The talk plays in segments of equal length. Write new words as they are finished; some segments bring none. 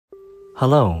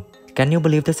Hello, can you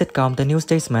believe the sitcom The New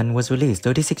Statesman was released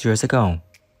 36 years ago?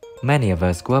 Many of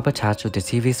us grew up attached to the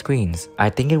TV screens. I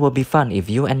think it would be fun if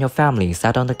you and your family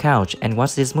sat on the couch and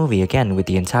watched this movie again with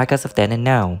the entire cast of then and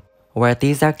now. Where are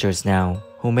these actors now,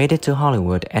 who made it to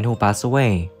Hollywood and who passed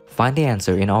away? Find the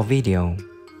answer in our video.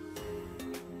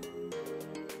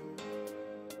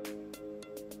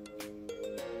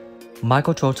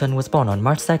 Michael Troughton was born on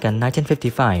March 2,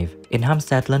 1955, in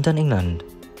Hampstead, London, England.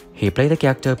 He played the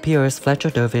character Piers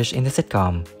Fletcher Dervish in the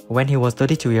sitcom when he was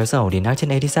 32 years old in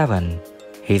 1987.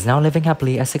 He is now living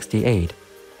happily at 68.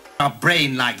 A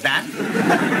brain like that?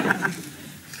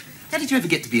 How did you ever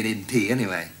get to be an MP,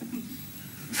 anyway?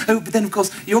 Oh, but then, of course,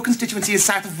 your constituency is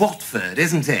south of Watford,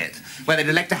 isn't it? Where they'd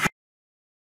elect a...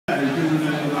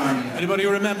 Anybody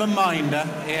remember Minder?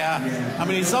 Yeah. I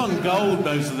mean, it's on gold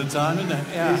most of the time, isn't it?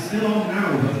 Yeah. It's still on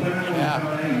now, but when I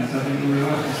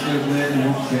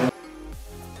Yeah.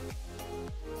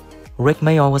 Rik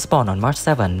Mayall was born on March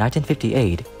 7,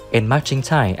 1958, in Matching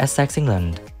Thai, Essex,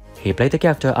 England. He played the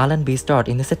character Alan B. Start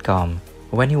in the sitcom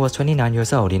when he was 29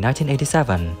 years old in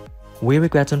 1987. We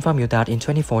regret to inform you that in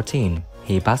 2014,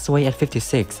 he passed away at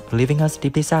 56, leaving us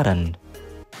deeply saddened.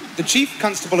 The Chief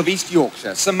Constable of East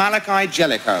Yorkshire, Sir Malachi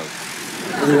Jellicoe,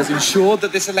 who has ensured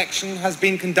that this election has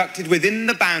been conducted within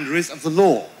the boundaries of the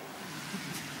law.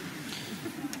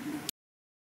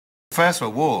 First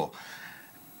World War,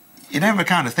 you never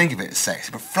kind of think of it as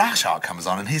sexy, but Flashheart comes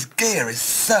on and his gear is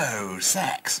so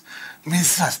sex. I mean,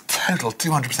 it's just total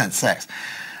 200% sex.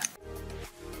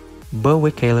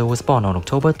 Berwick Kaler was born on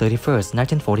October 31,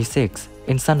 1946,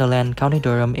 in Sunderland, County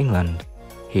Durham, England.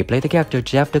 He played the character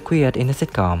Jeff the Quiet in the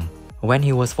sitcom when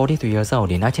he was 43 years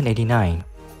old in 1989.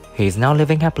 He is now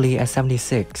living happily at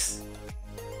 76.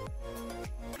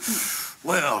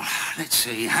 Well, let's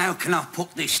see, how can I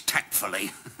put this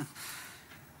tactfully?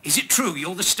 Is it true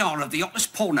you're the star of the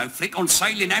hottest porno flick on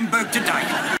sale in Hamburg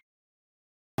today?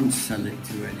 Don't sell it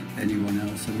to anyone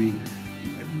else. I mean,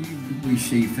 we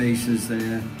see faces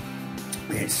there,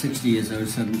 they're 60 years old,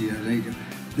 70 years later.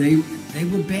 They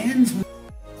were bands.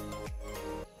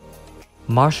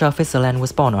 Marsha Fisserland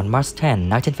was born on March 10,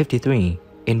 1953,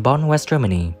 in Bonn, West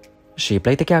Germany. She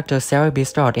played the character Sarah B.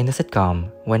 Start in the sitcom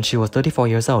when she was 34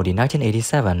 years old in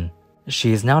 1987.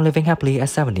 She is now living happily at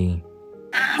 70.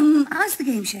 How's the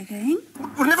game show going?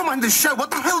 Well, never mind the show.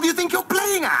 What the hell do you think you're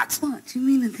playing at? What do you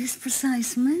mean at this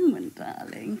precise moment,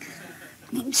 darling?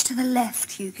 An inch to the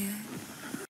left, Hugo.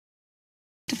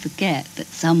 To forget that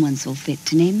someone saw fit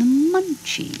to name them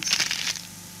Munchies.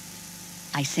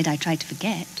 I said I tried to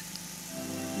forget.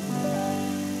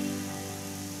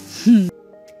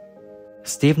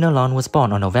 Steve Nolan was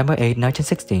born on November 8,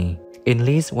 1960, in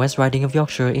Leeds, West Riding of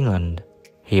Yorkshire, England.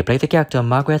 He played the character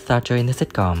Margaret Thatcher in the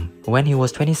sitcom when he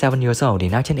was 27 years old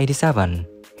in 1987.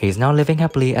 He is now living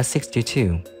happily at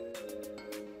 62.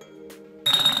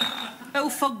 Oh,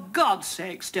 for God's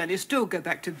sakes, Dennis, do go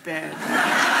back to bed.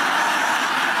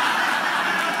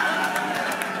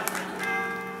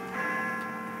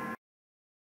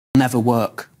 Never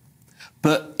work.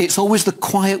 But it's always the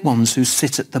quiet ones who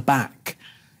sit at the back.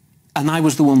 And I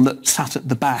was the one that sat at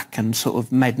the back and sort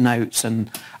of made notes and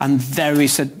very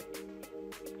said...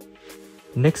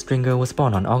 Nick Stringer was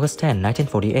born on August 10,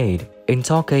 1948, in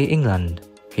Torquay, England.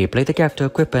 He played the character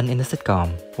Crippen in the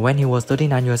sitcom when he was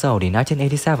 39 years old in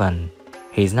 1987.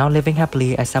 He is now living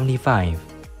happily at 75.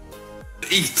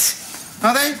 Eat.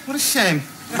 Are they? What a shame.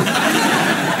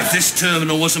 If this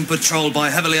terminal wasn't patrolled by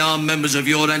heavily armed members of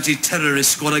your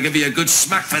anti-terrorist squad, I'd give you a good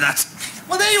smack for that.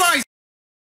 Well, there you are.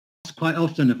 Quite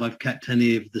often if I've kept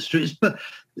any of the strips, but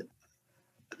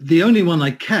the only one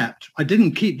I kept, I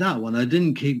didn't keep that one. I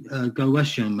didn't keep Go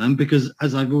West Young Man because,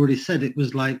 as I've already said, it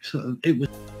was like sort of, it was...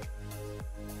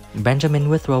 Benjamin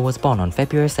Withrow was born on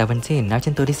February 17,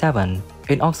 1937,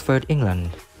 in Oxford,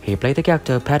 England. He played the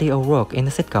character Paddy O'Rourke in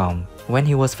the sitcom when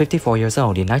he was 54 years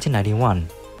old in 1991.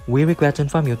 We regret to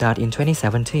inform you that in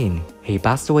 2017, he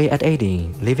passed away at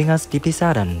 80, leaving us deeply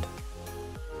saddened.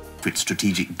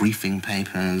 Strategic briefing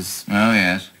papers. Oh,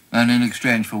 yes. And in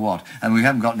exchange for what? And we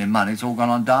haven't got any money, it's all gone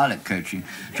on dialect coaching.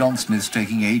 John Smith's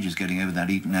taking ages getting over that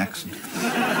Eton accent.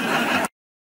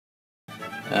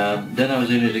 Then I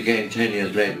was in it again 10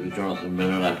 years later with Jonathan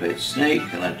Miller, and I played Snake,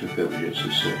 and I took over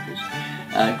Jesse's Circus.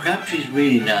 Crabtree's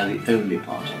really now the only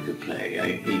part I could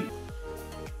play.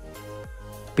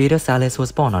 Peter Sallis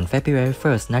was born on February 1,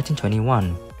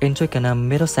 1921, in Twickenham,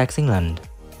 Middlesex, England.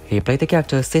 He played the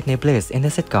character Sidney Bliss in the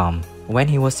sitcom when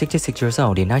he was 66 years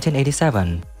old in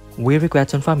 1987. We regret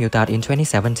to inform you that in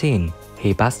 2017,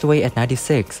 he passed away at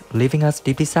 96, leaving us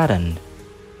deeply saddened.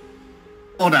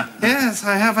 Order. Yes,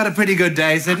 I have had a pretty good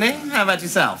day, Sidney. How about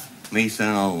yourself? Me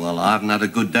saying, oh, well, I haven't had a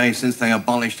good day since they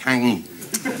abolished hanging.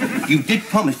 You did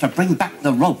promise to bring back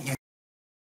the rope.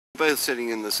 Both sitting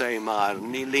in the same aisle,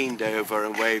 and he leaned over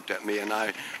and waved at me, and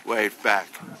I waved back.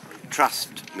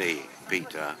 Trust me,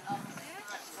 Peter.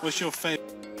 What's your favourite?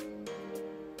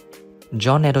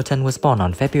 John Eddleton was born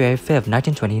on February 5,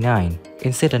 1929,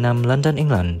 in Sydenham, London,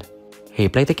 England. He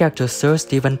played the character Sir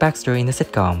Stephen Baxter in the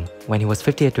sitcom when he was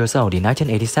 58 years old in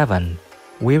 1987.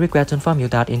 We regret to inform you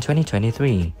that in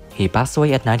 2023, he passed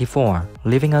away at 94,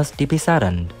 leaving us deeply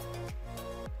saddened.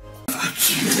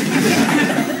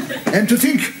 And to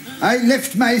think I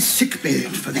left my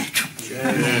sickbed for that.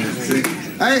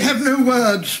 I have no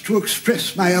words to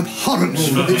express my abhorrence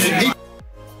for this hate.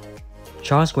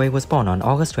 Charles Gray was born on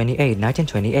August 28,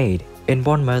 1928, in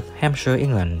Bournemouth, Hampshire,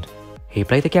 England. He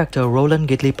played the character Roland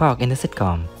Gidley Park in the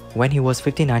sitcom when he was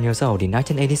 59 years old in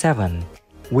 1987.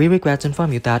 We regret to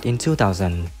inform you that in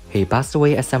 2000, he passed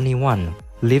away at 71,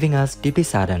 leaving us deeply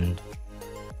saddened.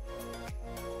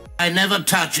 I never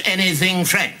touch anything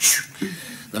French.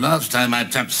 The last time I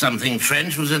touched something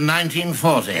French was in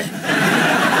 1940.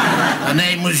 Her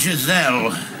name was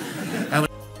Giselle.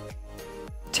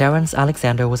 Terence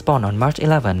Alexander was born on March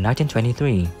 11,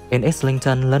 1923, in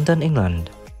Islington, London, England.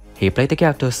 He played the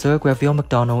character Sir Greville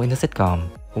MacDonald in the sitcom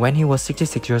when he was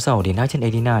 66 years old in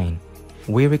 1989.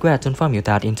 We regret to inform you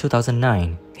that in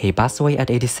 2009, he passed away at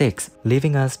 86,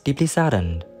 leaving us deeply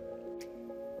saddened.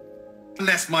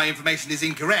 Unless my information is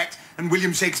incorrect, and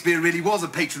William Shakespeare really was a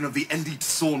patron of the elite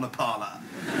sauna parlour.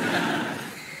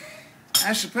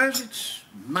 I suppose it's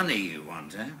money you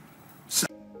want, eh?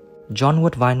 John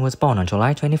Woodvine was born on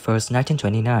July 21,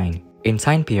 1929, in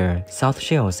Tynepier, South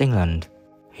Shields, England.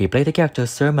 He played the character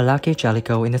Sir Malachi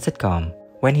Jellicoe in the sitcom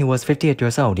when he was 58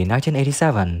 years old in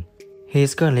 1987. He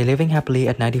is currently living happily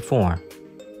at 94.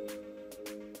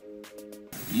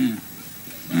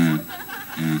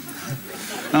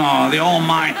 Oh, the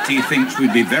Almighty thinks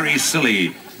we'd be very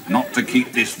silly not to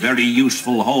keep this very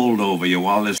useful hold over you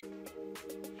while this...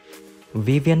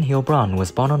 Vivian Hill-Brown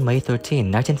was born on May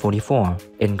 13, 1944,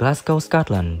 in Glasgow,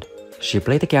 Scotland. She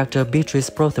played the character Beatrice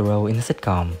Prothero in the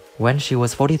sitcom when she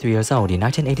was 43 years old in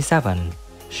 1987.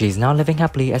 She is now living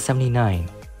happily at 79.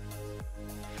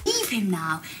 Leave him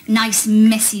now. Nice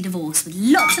messy divorce with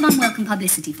lots of unwelcome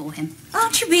publicity for him.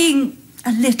 Aren't you being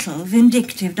a little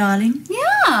vindictive, darling?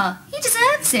 Yeah, he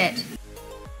deserves it.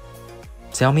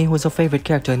 Tell me who's your favorite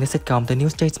character in the sitcom The New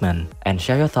Statesman, and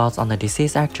share your thoughts on the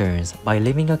deceased actors by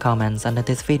leaving your comments under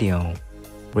this video.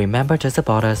 Remember to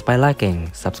support us by liking,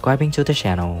 subscribing to the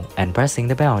channel, and pressing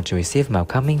the bell to receive my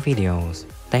upcoming videos.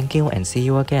 Thank you and see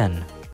you again.